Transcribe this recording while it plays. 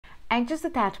Anxious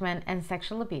Attachment and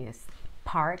Sexual Abuse,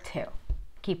 Part 2.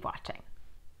 Keep watching.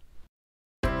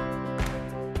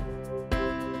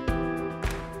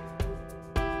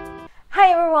 Hi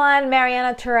everyone,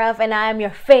 Marianna and I am your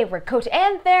favorite coach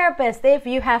and therapist if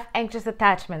you have anxious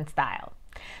attachment style.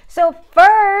 So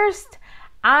first,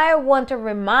 I want to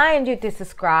remind you to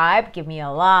subscribe, give me a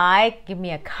like, give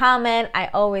me a comment. I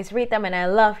always read them and I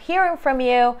love hearing from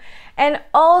you. And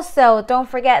also, don't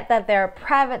forget that there are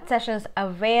private sessions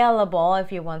available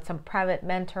if you want some private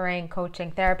mentoring,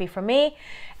 coaching, therapy from me.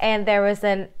 And there is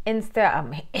an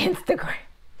Instagram.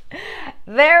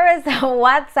 There is a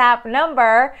WhatsApp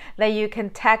number that you can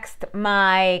text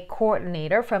my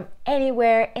coordinator from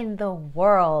anywhere in the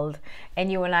world, and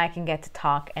you and I can get to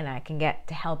talk and I can get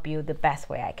to help you the best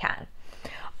way I can.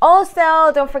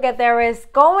 Also, don't forget there is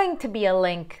going to be a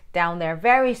link down there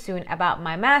very soon about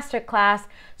my masterclass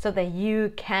so that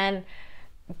you can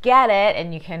get it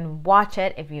and you can watch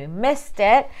it if you missed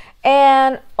it.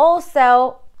 And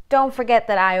also, don't forget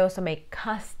that I also make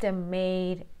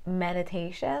custom-made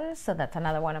meditations, so that's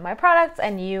another one of my products,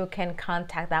 and you can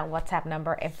contact that WhatsApp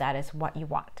number if that is what you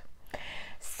want.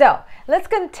 So let's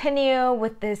continue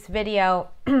with this video.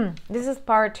 This is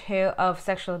part 2 of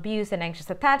sexual abuse and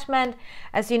anxious attachment.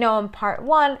 As you know, in part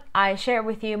 1 I shared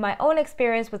with you my own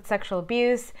experience with sexual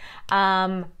abuse,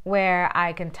 where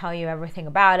I can tell you everything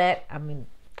about it. I mean,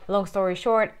 long story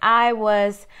short, I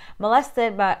was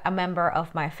molested by a member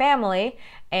of my family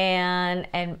and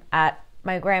at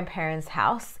my grandparents'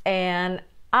 house, and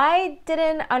I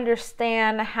didn't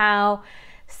understand how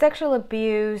sexual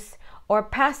abuse or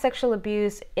past sexual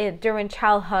abuse during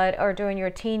childhood or during your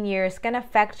teen years can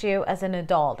affect you as an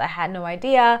adult. I had no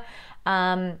idea.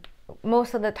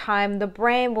 Most of the time the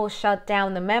brain will shut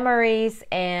down the memories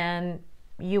and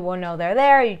you won't know they're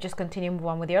there. You just continue to move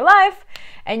on with your life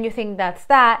and you think that's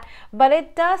that, but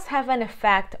it does have an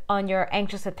effect on your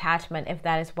anxious attachment if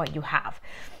that is what you have.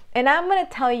 And I'm going to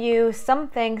tell you some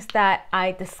things that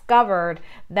I discovered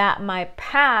that my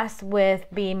past with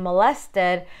being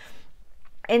molested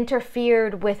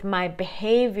interfered with my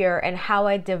behavior and how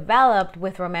I developed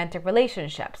with romantic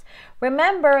relationships.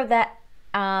 Remember that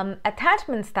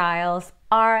attachment styles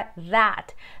are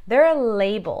that. They're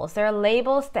labels. They're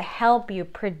labels to help you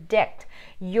predict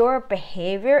your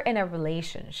behavior in a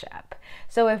relationship.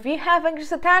 So if you have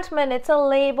anxious attachment, it's a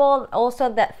label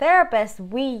also that therapists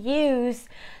we use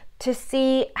to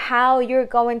see how you're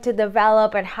going to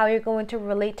develop and how you're going to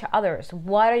relate to others.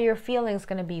 What are your feelings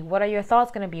going to be? What are your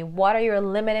thoughts going to be? What are your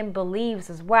limiting beliefs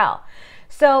as well?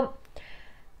 So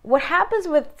what happens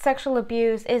with sexual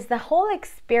abuse is the whole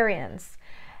experience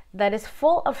that is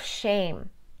full of shame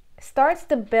starts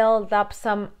to build up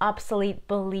some obsolete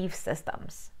belief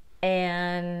systems.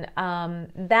 And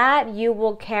that you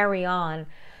will carry on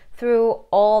through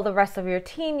all the rest of your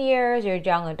teen years, your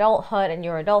young adulthood, and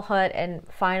your adulthood, and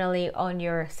finally on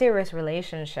your serious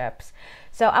relationships.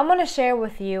 So I'm going to share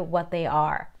with you what they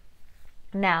are.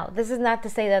 Now, this is not to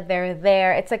say that they're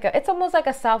there. It's almost like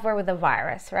a software with a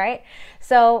virus, right?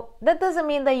 So that doesn't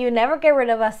mean that you never get rid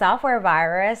of a software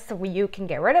virus. You can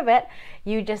get rid of it.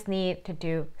 You just need to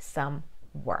do some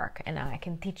work, and I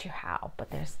can teach you how, but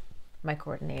there's my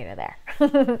coordinator there.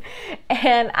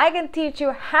 And I can teach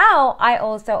you how I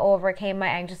also overcame my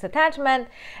anxious attachment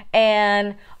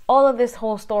and all of this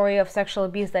whole story of sexual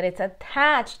abuse that it's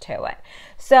attached to it.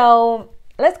 So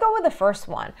let's go with the first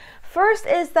one. First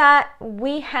is that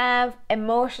we have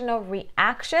emotional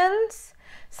reactions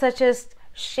such as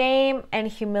shame and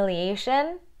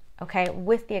humiliation, okay,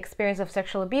 with the experience of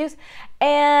sexual abuse,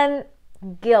 and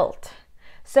guilt.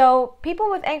 So people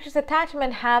with anxious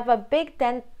attachment have a big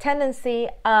tendency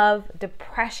of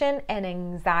depression and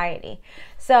anxiety.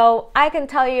 So I can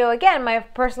tell you again, my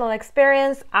personal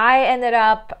experience, I ended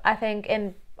up, I think,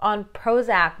 on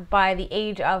Prozac by the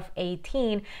age of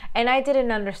 18, and I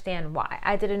didn't understand why.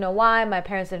 I didn't know why. My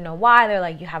parents didn't know why. They're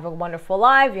like, you have a wonderful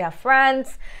life, you have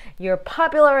friends, you're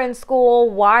popular in school,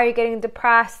 why are you getting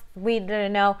depressed? We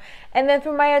didn't know. And then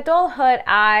through my adulthood,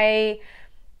 I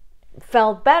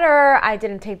felt better. I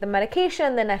didn't take the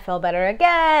medication, then I felt better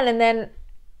again, and then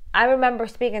I remember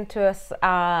speaking to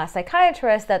a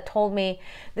psychiatrist that told me,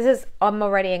 I'm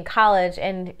already in college,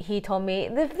 and he told me,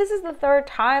 this is the 3rd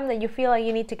time that you feel like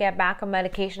you need to get back on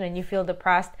medication and you feel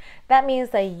depressed. That means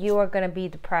that you are going to be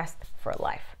depressed for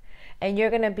life, and you're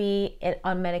going to be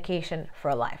on medication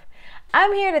for life.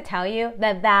 I'm here to tell you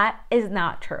that that is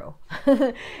not true.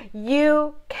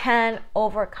 You can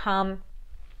overcome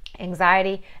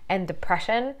anxiety and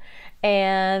depression,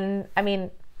 and I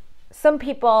mean, some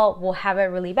people will have it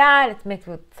really bad. It's mixed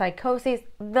with psychosis.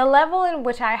 The level in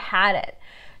which I had it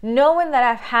knowing that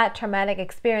I've had traumatic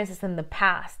experiences in the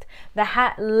past that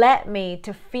had led me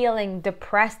to feeling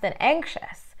depressed and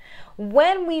anxious.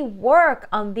 When we work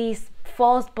on these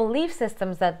false belief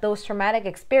systems that those traumatic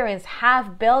experiences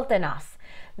have built in us,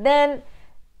 then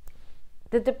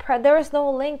there is no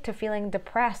link to feeling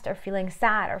depressed or feeling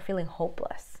sad or feeling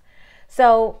hopeless.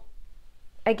 So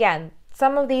again,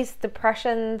 some of these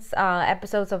depressions,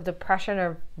 episodes of depression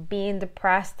or being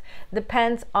depressed,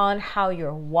 depends on how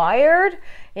you're wired.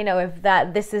 If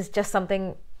this is just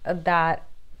something that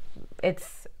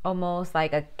it's almost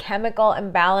like a chemical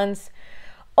imbalance.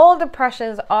 All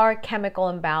depressions are chemical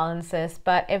imbalances,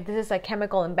 but if this is a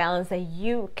chemical imbalance that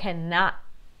you cannot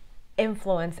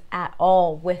influence at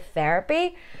all with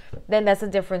therapy, then that's a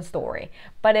different story.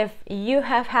 But if you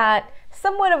have had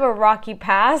somewhat of a rocky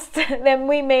past, then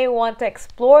we may want to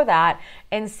explore that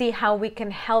and see how we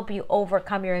can help you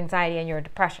overcome your anxiety and your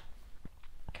depression.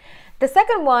 The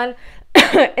second one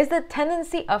is the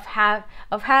tendency of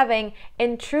having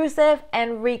intrusive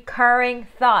and recurring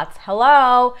thoughts.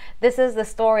 Hello, this is the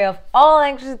story of all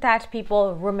anxious attached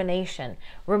people. Rumination,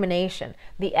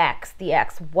 the X.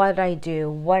 What did I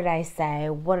do? What did I say?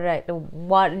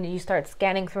 And you start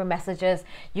scanning through messages.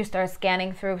 You start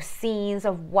scanning through scenes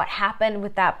of what happened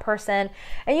with that person,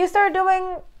 and you start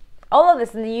doing all of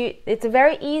this. And it's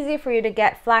very easy for you to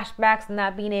get flashbacks and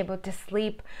not being able to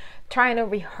sleep, trying to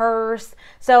rehearse.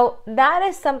 So that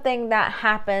is something that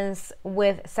happens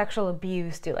with sexual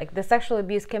abuse too. Like the sexual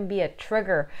abuse can be a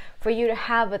trigger for you to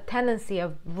have a tendency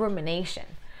of rumination.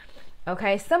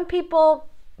 Okay, some people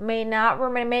may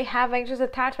have anxious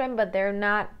attachment, but they're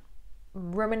not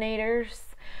ruminators.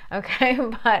 Okay,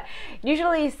 but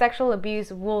usually sexual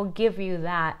abuse will give you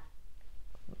that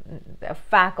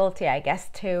faculty, I guess,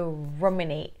 to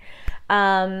ruminate.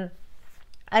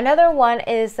 Another one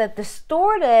is a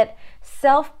distorted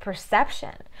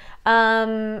self-perception.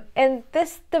 And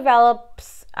this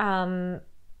develops a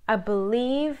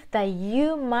belief that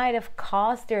you might have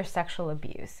caused your sexual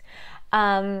abuse.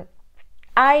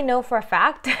 I know for a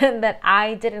fact that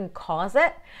I didn't cause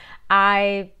it.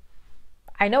 I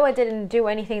know I didn't do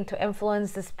anything to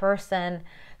influence this person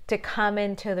to come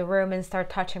into the room and start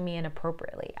touching me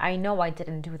inappropriately. I know I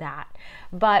didn't do that.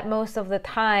 But most of the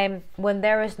time, when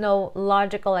there is no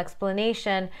logical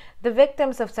explanation, the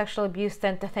victims of sexual abuse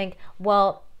tend to think,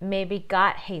 well, maybe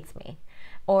God hates me,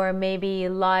 or maybe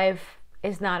life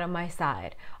is not on my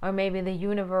side, or maybe the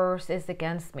universe is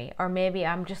against me, or maybe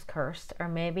I'm just cursed, or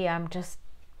maybe I'm just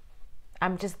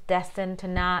destined to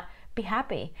not be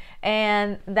happy.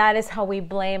 And that is how we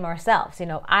blame ourselves.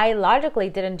 I logically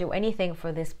didn't do anything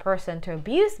for this person to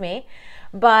abuse me,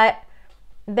 but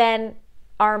then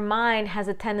our mind has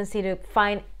a tendency to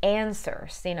find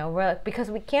answers, because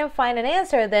we can't find an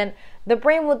answer, then the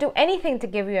brain will do anything to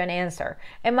give you an answer.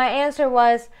 And my answer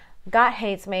was, God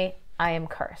hates me, I am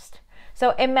cursed.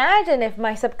 So imagine if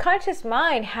my subconscious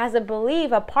mind has a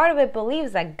part of it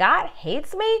believes that God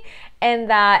hates me and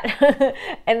that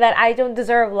and that I don't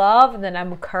deserve love and that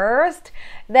I'm cursed,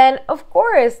 then of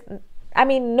course,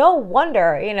 no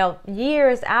wonder,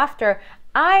 years after,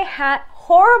 I had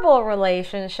horrible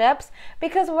relationships,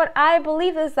 because what I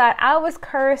believe is that I was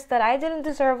cursed, that I didn't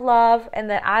deserve love, and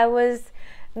that I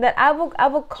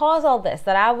would cause all this,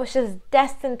 that I was just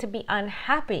destined to be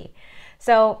unhappy.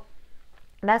 So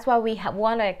that's why we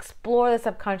want to explore the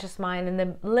subconscious mind and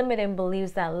the limiting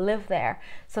beliefs that live there,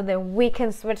 so that we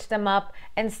can switch them up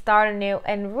and start anew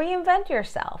and reinvent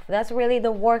yourself. That's really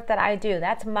the work that I do.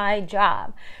 That's my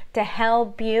job, to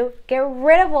help you get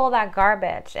rid of all that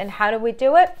garbage. And how do we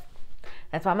do it?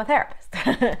 That's why I'm a therapist.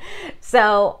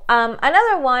 So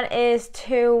another one is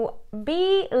to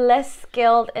be less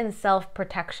skilled in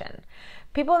self-protection.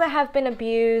 People that have been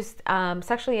abused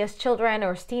sexually as children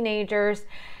or as teenagers,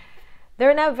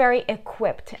 they're not very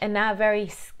equipped and not very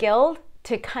skilled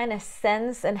to kind of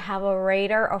sense and have a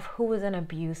radar of who is an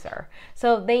abuser.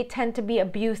 So they tend to be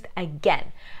abused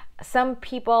again. Some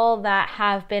people that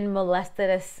have been molested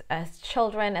as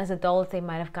children, as adults, they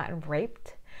might have gotten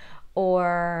raped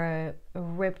or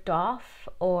ripped off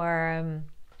or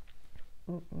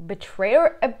betrayed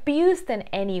or abused in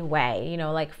any way,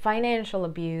 like financial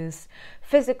abuse,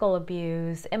 physical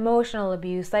abuse, emotional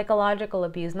abuse, psychological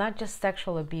abuse, not just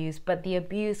sexual abuse, but the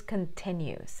abuse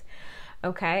continues.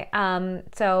 Okay,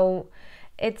 so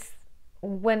it's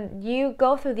when you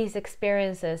go through these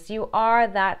experiences, you are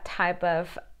that type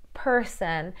of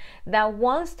person that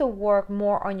wants to work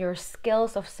more on your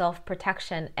skills of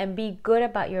self-protection and be good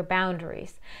about your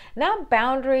boundaries. Not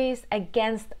boundaries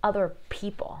against other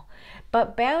people,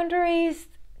 but boundaries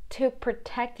to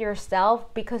protect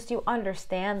yourself, because you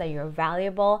understand that you're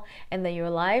valuable and that your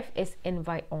life is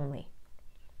invite only.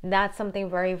 That's something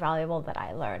very valuable that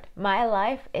I learned. My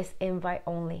life is invite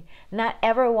only. Not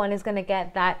everyone is going to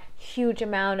get that huge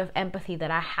amount of empathy that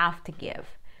I have to give.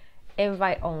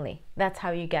 Invite only. That's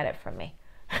how you get it from me.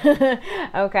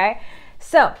 Okay?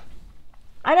 So,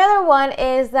 another one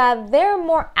is that they're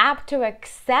more apt to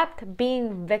accept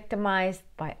being victimized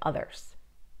by others.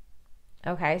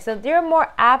 Okay? So, they're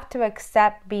more apt to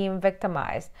accept being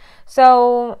victimized.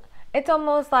 So, it's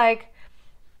almost like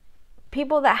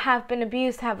people that have been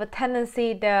abused have a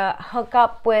tendency to hook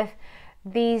up with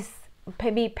these,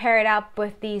 be paired up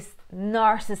with these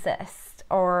narcissists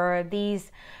or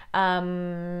these,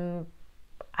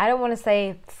 I don't want to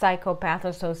say psychopaths or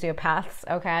sociopaths,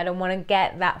 okay? I don't want to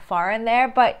get that far in there,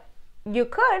 but you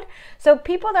could. So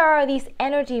people that are these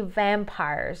energy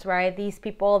vampires, right? These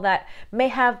people that may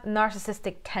have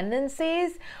narcissistic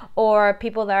tendencies, or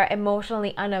people that are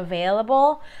emotionally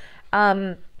unavailable,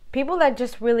 people that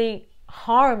just really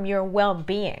harm your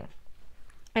well-being.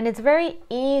 And it's very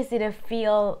easy to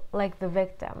feel like the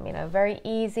victim, you know, very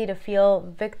easy to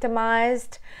feel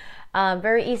victimized,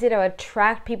 very easy to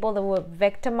attract people that will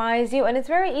victimize you. And it's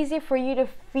very easy for you to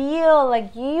feel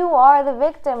like you are the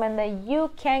victim and that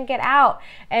you can't get out.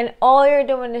 And all you're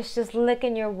doing is just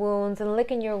licking your wounds and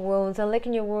licking your wounds and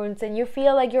licking your wounds. And you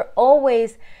feel like you're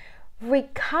always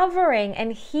recovering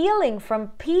and healing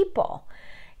from people,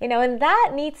 you know, and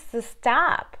that needs to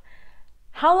stop.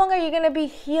 How long are you going to be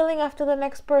healing after the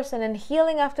next person and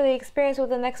healing after the experience with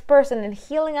the next person and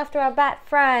healing after a bad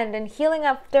friend and healing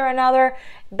after another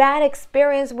bad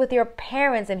experience with your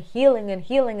parents and healing and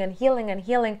healing and healing and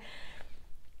healing?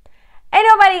 Ain't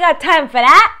nobody got time for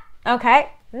that, okay?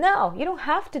 No, you don't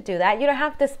have to do that. You don't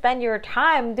have to spend your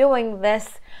time doing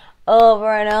this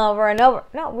over and over and over.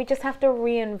 No, we just have to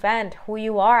reinvent who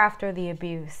you are after the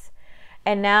abuse.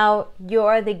 And now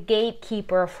you're the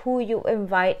gatekeeper of who you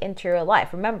invite into your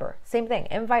life. Remember, same thing,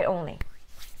 invite only.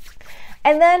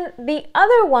 And then the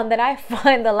other one that I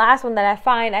find, the last one that I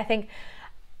find, I think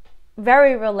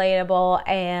very relatable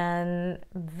and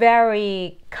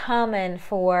very common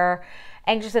for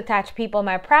anxious attached people in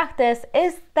my practice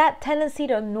is that tendency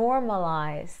to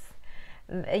normalize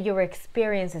your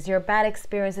experiences, your bad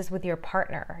experiences with your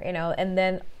partner, you know, and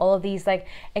then all of these like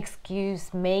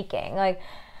excuse making, like,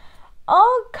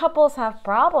 all couples have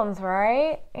problems,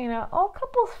 right? You know, all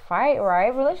couples fight,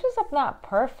 right? Relationships are not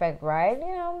perfect, right? You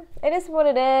know, it is what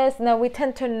it is. No, we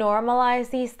tend to normalize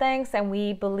these things, and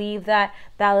we believe that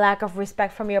that lack of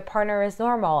respect from your partner is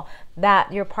normal,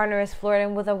 that your partner is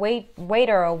flirting with a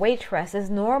waiter or waitress is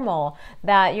normal,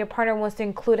 that your partner wants to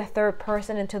include a third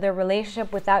person into their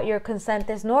relationship without your consent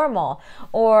is normal,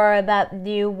 or that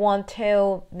you want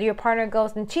to, your partner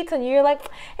goes and cheats on you, you're like,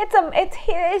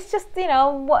 it's just, you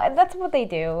know, that's what they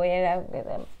do, you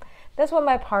know, that's what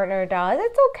my partner does,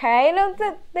 it's okay, you know,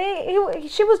 that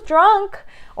she was drunk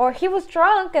or he was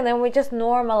drunk, and then we just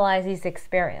normalize these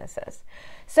experiences.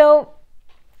 So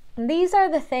these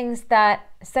are the things that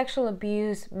sexual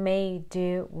abuse may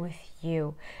do with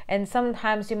you, and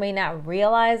sometimes you may not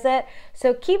realize it,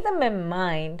 so keep them in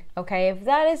mind, okay? If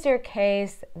that is your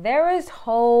case, there is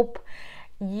hope.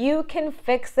 You can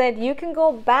fix it. You can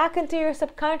go back into your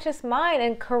subconscious mind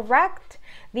and correct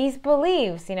these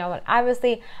beliefs, you know. And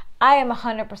obviously I am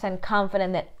 100%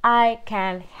 confident that I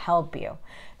can help you.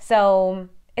 So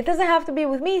it doesn't have to be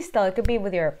with me still. It could be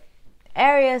with your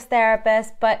areas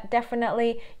therapist, but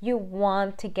definitely you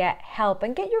want to get help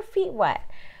and get your feet wet.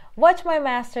 Watch my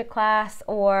masterclass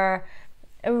or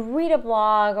read a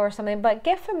blog or something, but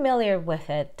get familiar with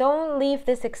it. Don't leave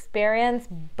this experience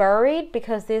buried,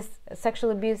 because this sexual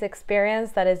abuse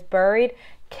experience that is buried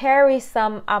carries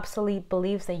some obsolete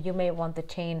beliefs that you may want to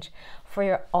change for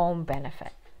your own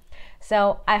benefit.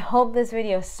 So I hope this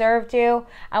video served you.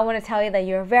 I want to tell you that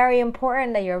you're very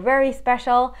important, that you're very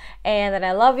special, and that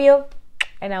I love you,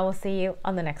 and I will see you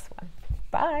on the next one.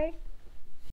 Bye.